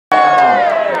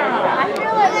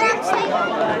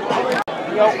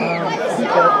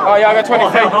Oh yeah, I got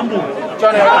 20 feet.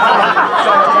 Johnny, I got 20.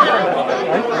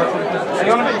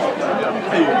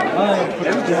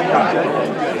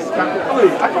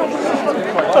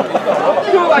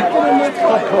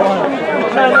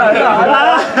 I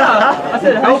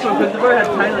said help him because the bird had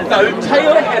Taylor. No,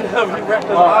 Taylor had him. He wrapped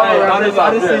his arm around his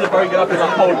I just see the bird get up and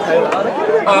like hold Taylor.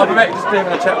 Oh, but mate, just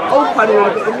having a chat. Oh, funny.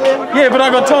 Yeah, but I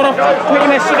got told off picking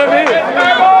that shit over here.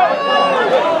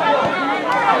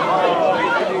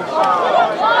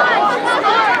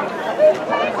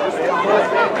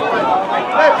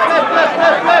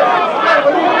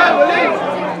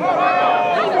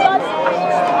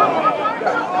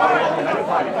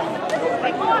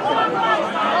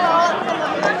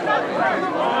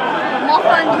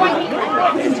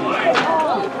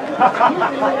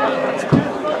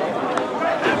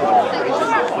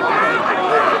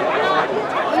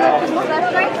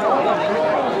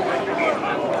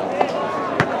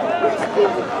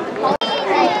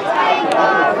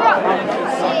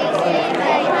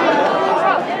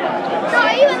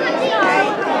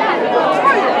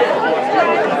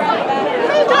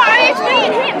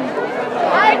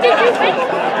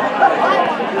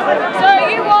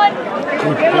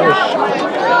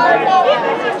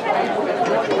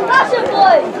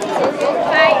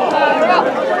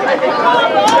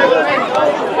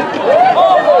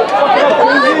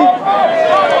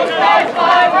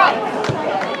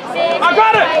 I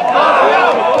got it!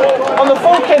 On the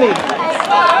full Kenny.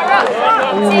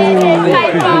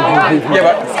 Yeah,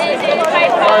 but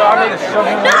I need a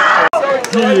shovel.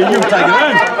 You take it in.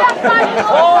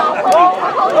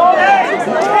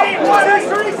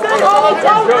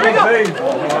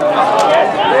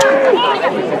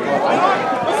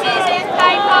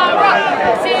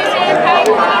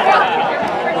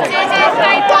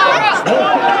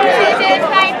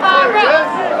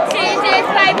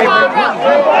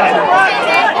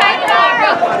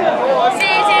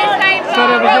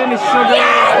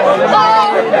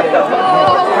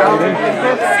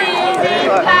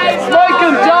 Smoke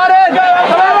him, Jordan!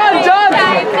 Come on, John!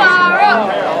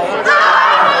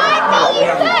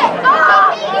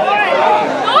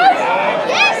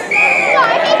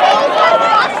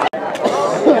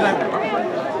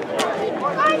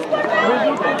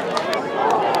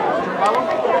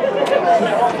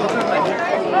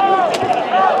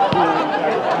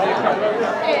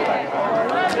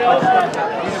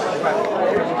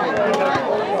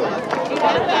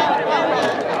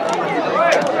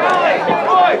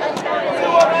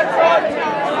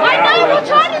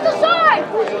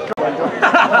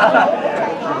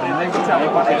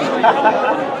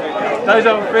 Those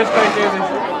are first grade jerseys.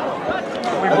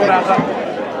 We bought ours up.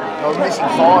 I was missing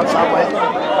 5 somewhere.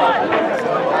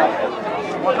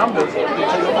 What numbers? I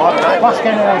don't know. What's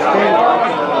going on, Steve?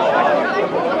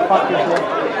 Fuck is that?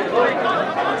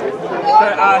 So,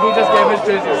 he just gave his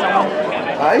jersey to someone.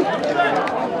 Hey?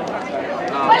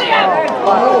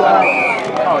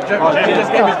 Jim, he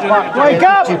just gave his jersey. Wake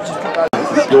up!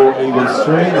 Score Eagles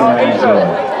 3, Nerang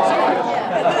 0.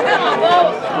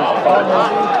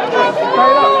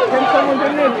 Can someone do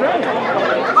me a drink?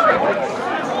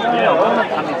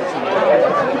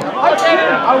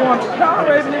 I want car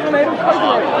raven even made him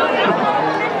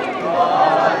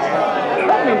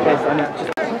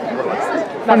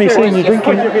Funny seeing you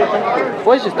drinking.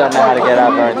 Boys just don't know how to get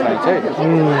out of 22. It's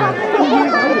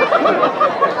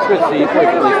good to see you folks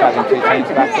at least having 2 teams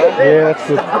back there. Yeah, that's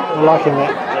good. I'm liking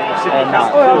that. And,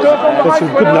 There's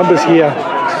some good numbers here.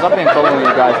 Because I've been following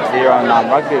you guys at Zero and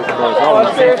rugby as well, and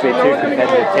it seems to be 2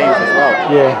 competitive teams as well.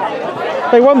 Yeah.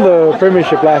 They won the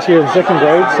premiership last year in 2nd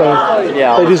grade, so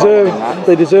yeah,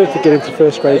 they deserve to get into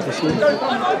 1st grade this year.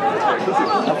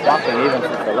 That's nothing even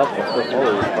since they left the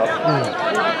footballers, but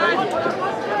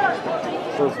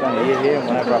still spend a year here, and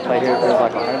whenever I play here it feels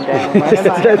like a home game.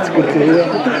 That's good to hear.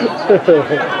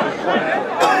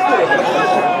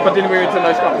 But then we went to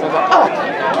no scrums. I was like, oh!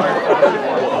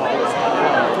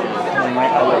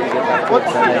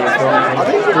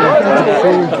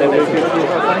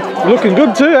 Looking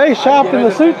good too, eh? Sharp in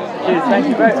the suit. Cheers, thank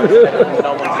you very much.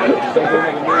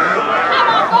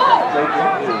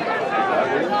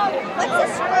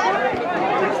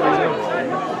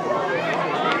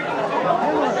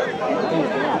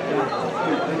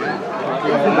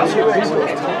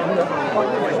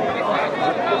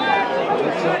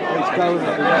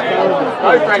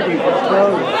 No, Frankie.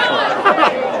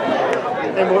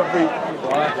 And what we...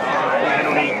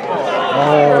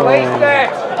 Release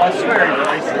that! I swear he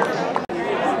released it.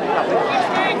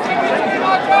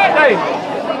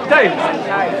 Dave!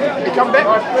 When he come back,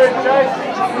 my third Chase.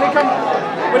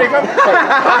 When he come...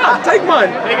 Take mine!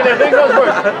 You can have things on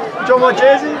work. Do you want my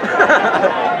jersey?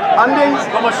 Undies.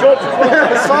 Got my shorts as well.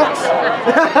 Socks.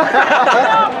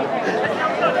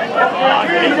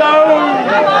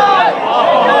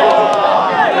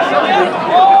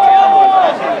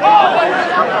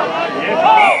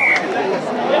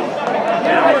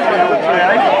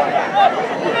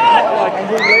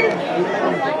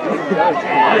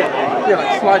 Yeah,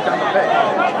 like slide down the bed.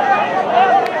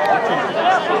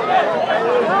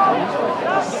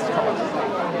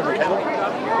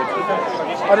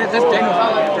 Oh, there's Daniel.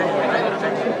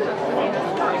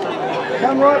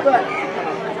 Come right back.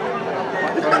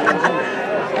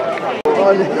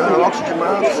 Oh, you've got an oxygen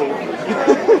mask.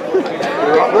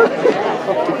 You're right there.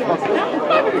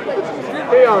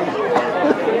 Leon.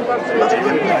 That's a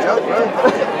good joke, bro.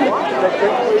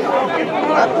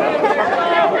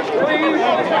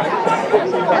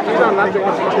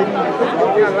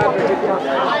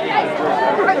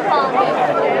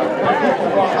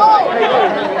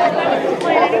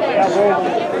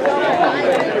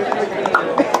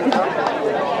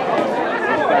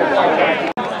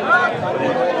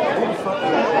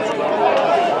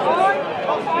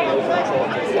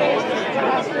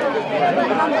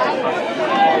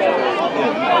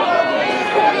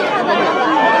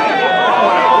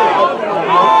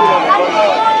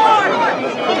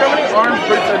 Orange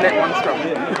boots and net one scrum.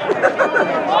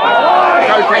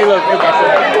 Go Caleb.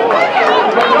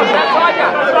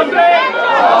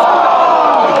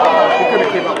 He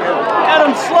couldn't keep up.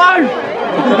 Adam, slow!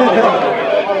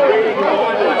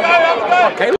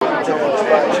 Caleb.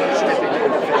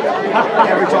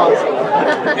 Every time.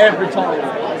 Every time.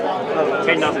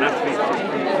 10 doesn't have to be.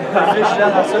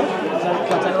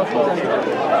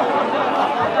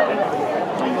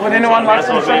 Would anyone like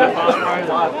some soda?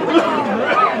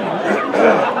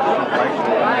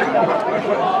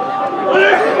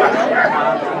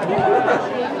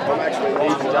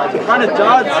 Run it,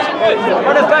 Judge.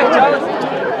 Run it back, Judge.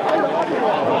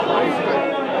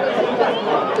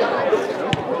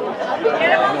 Get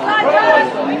him onside, Judge.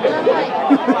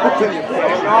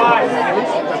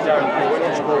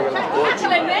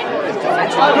 Tackle him, then.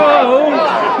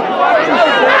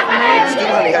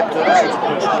 Still only had 36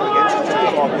 points against us in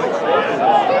 5 weeks.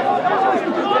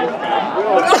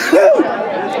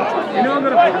 You know I'm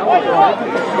going to pick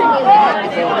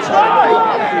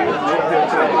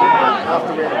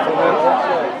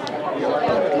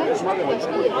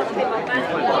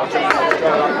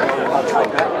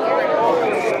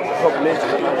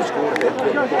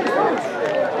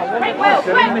Quick, Will,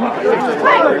 quick.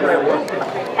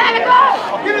 Have a go.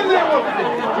 Get in there, Will.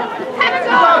 Have a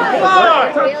go.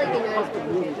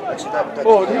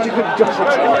 Oh, did you put Josh on?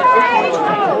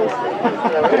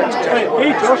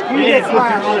 Hey, Josh, you get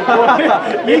smashed.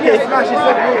 You get smashed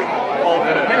instead of me.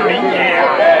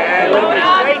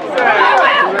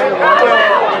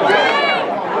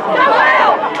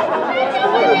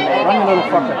 Run, little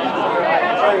fucker.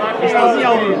 He's not the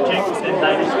old jinx in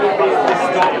Danish.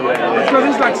 It's got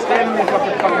his like standing there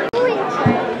fucking fucking.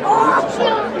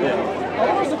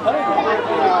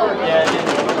 Yeah, just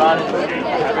run and sprint and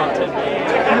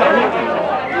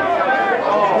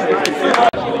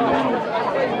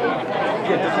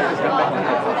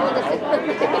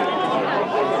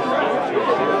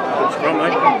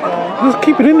Just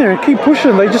keep it in there and keep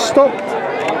pushing. They just stopped.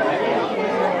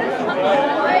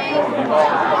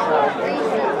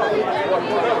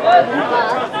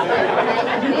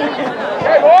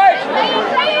 Hey, boys!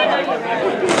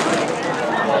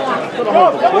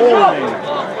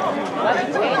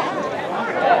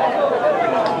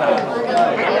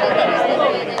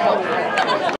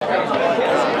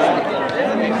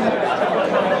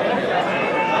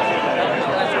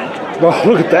 Oh,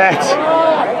 look at that.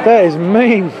 That is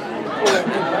mean.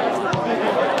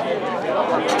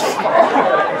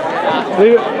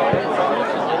 Leave it.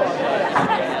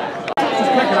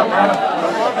 Just pick it up now.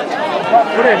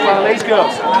 Put it in front of these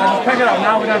girls. Just pick it up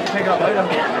now, we don't have to pick it up later.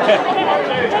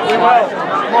 We will.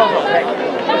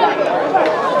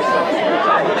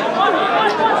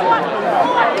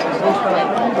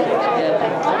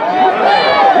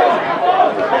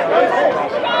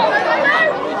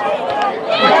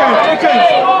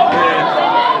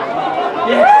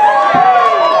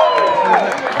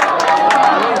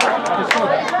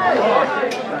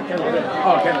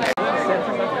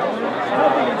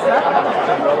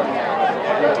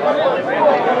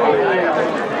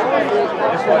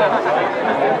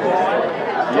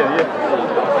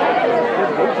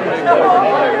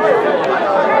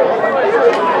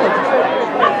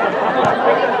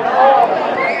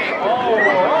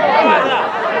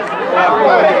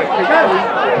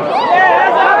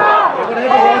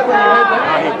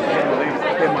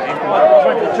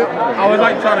 I was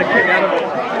like trying to kick out of it.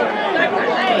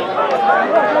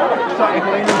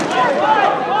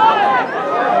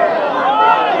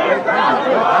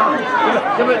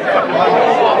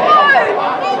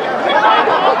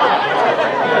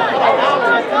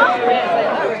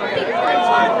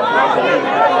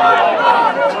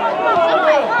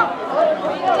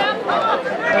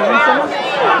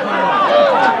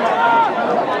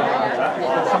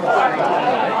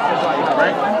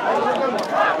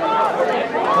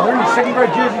 Second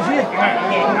grade jerseys here.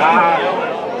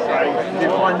 You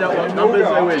find out what numbers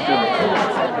they wear, Jim.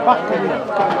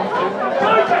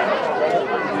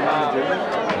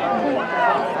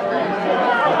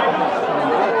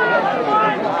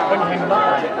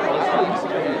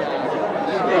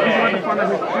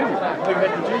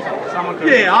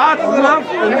 Yeah, that's enough.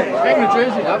 Hang the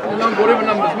jersey up, and then whatever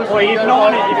number's missing. Well, if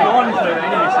not, if you're on to it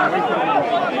anyway, so we put it on.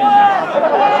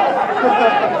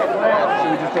 So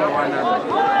we just got to line up.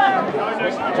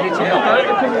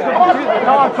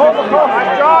 Call the call,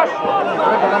 Josh.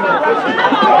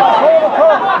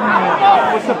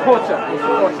 What's the porter?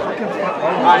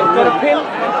 Alright, got a pin?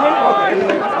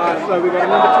 So we got a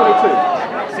number 22.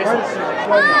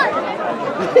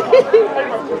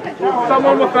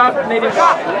 Someone without needing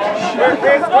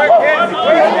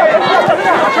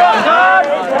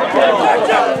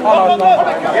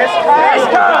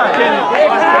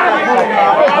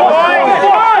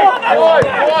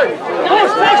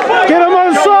Get him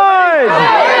on side!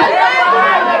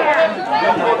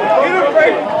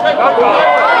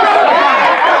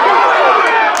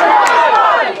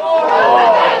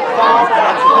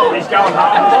 He's going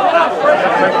hard.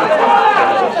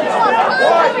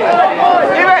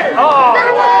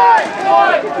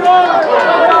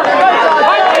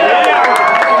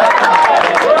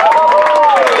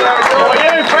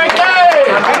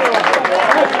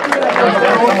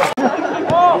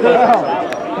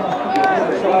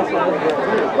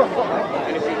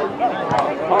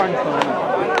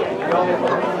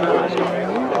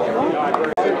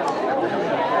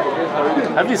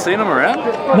 Have you seen him around?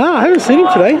 No, I haven't seen him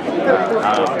today.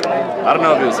 I don't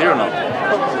know if he was here or not.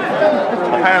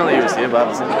 Apparently he was here, but I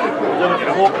haven't seen him.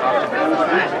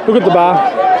 Look at the bar.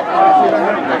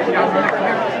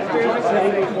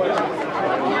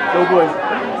 Go boys.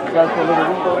 Go for a little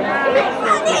bit.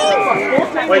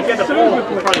 Wait, get the ball in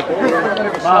front of the ball.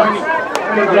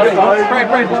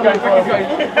 Brad, just go.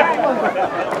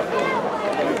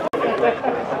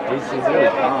 He's really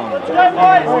calm. You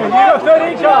got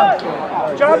 13, John.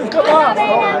 John's got last.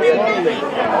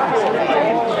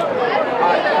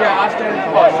 Yeah, I stand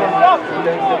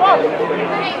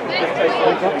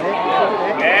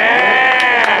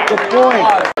Yeah! Good point.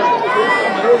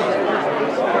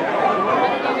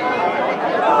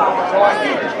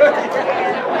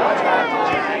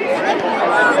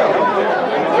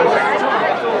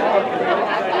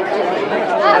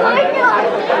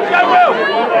 Go, Will!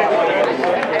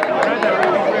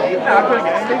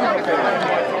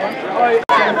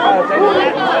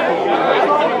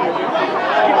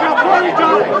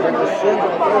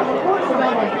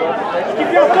 Keep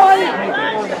your authority!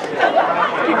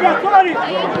 Keep your authority!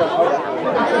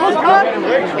 Who's cut?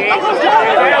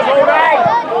 All right!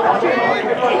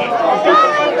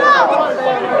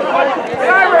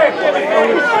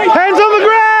 Hands on the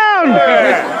ground!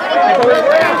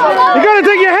 You got to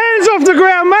take your hands off the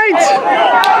ground, mate!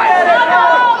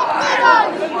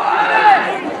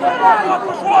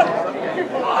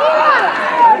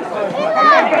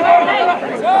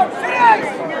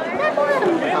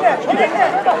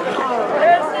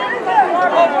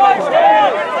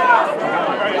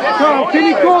 Carl, can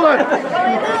you call it?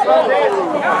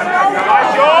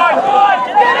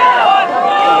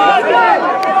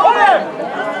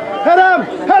 Head up!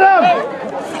 Head up!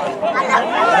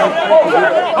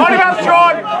 Hold him up,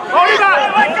 Sean! Hold him up!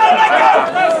 Let go!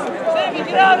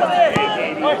 Get out of there!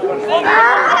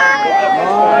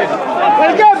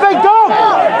 Let's go, big dog!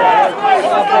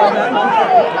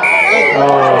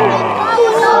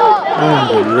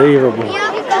 Oh, unbelievable.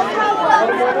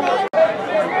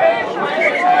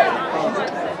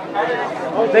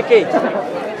 Vicky!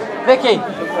 Vicky!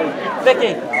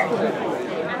 Vicky!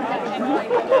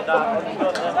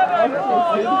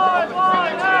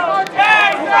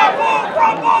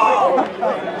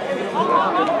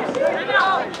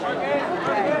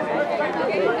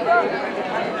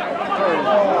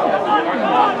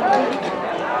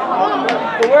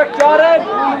 Good work, Jordan!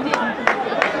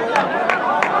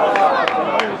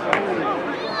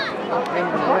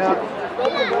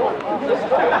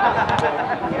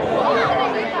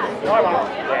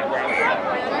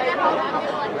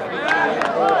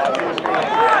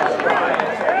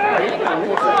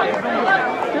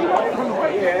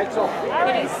 He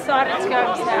decided to go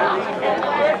himself.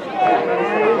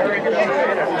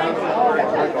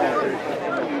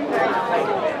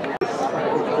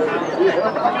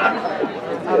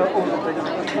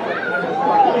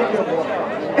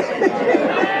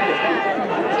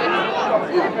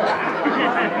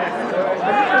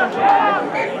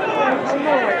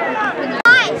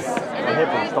 Nice.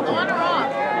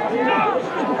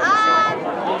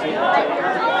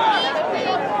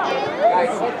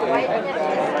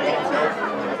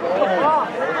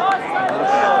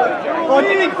 Oh,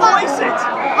 did he voice it?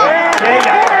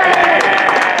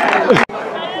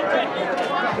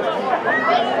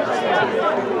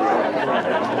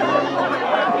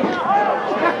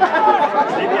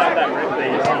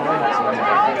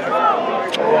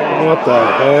 What the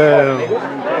hell?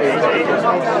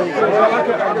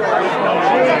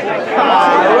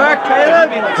 Work, Caleb.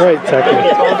 Great tackle.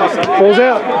 Ball's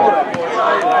out.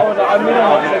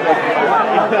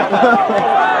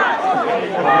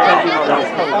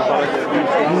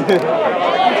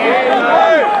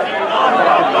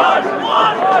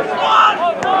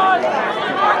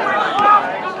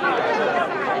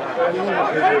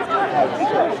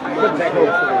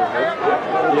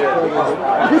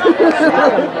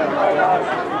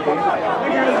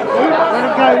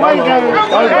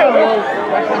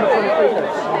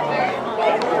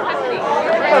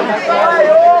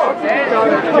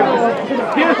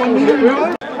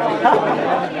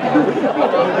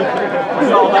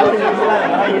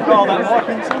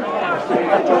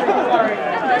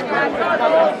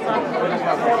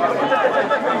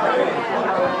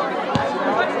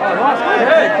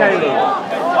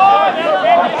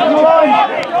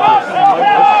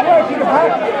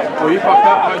 Oh, you fucked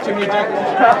up. Oh, too many drinks.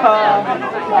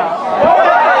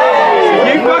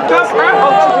 You fucked up, bro.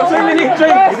 Too many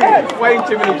drinks. Way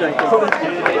too many drinks.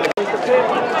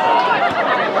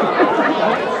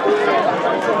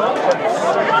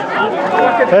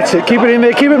 That's it. Keep it in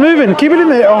there. Keep it moving. Keep it in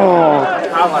there. Oh.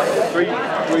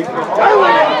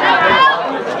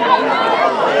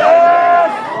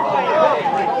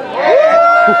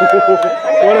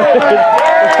 What a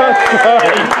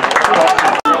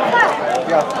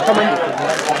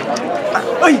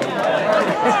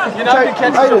You know, if you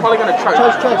catch him, you're probably going to choke.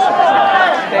 Chase.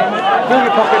 Fill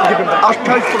your pocket and give him back. Ask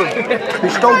Chase for them. He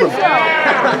stole them.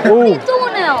 Ooh. Door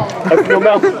now. Open your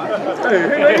mouth.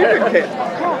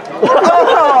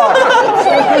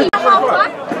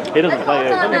 He doesn't play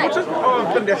it.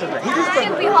 Should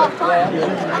be half time.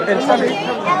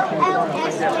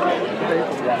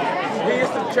 He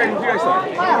used to train in Bureau side.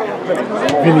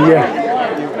 Vinny, yeah.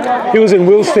 He was in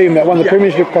Will's team that won the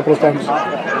premiership a couple of times.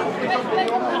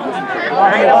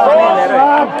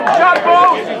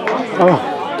 Oh,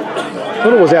 I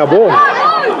thought it was our ball.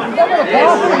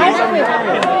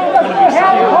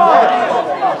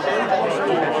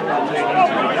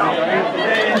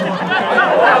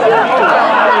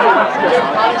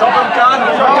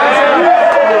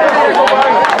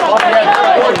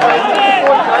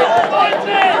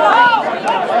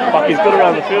 Fuck, he's good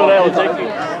around the field, eh? I'll take you.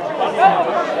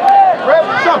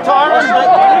 What's up, Tyrone?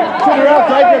 Turn around,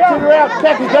 David. Turn around.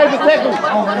 Tackle, David, tackle.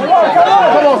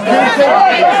 Come on, Jim.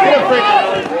 Get a frick.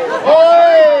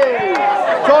 Oi!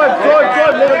 Time.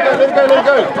 Let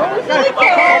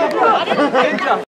it go.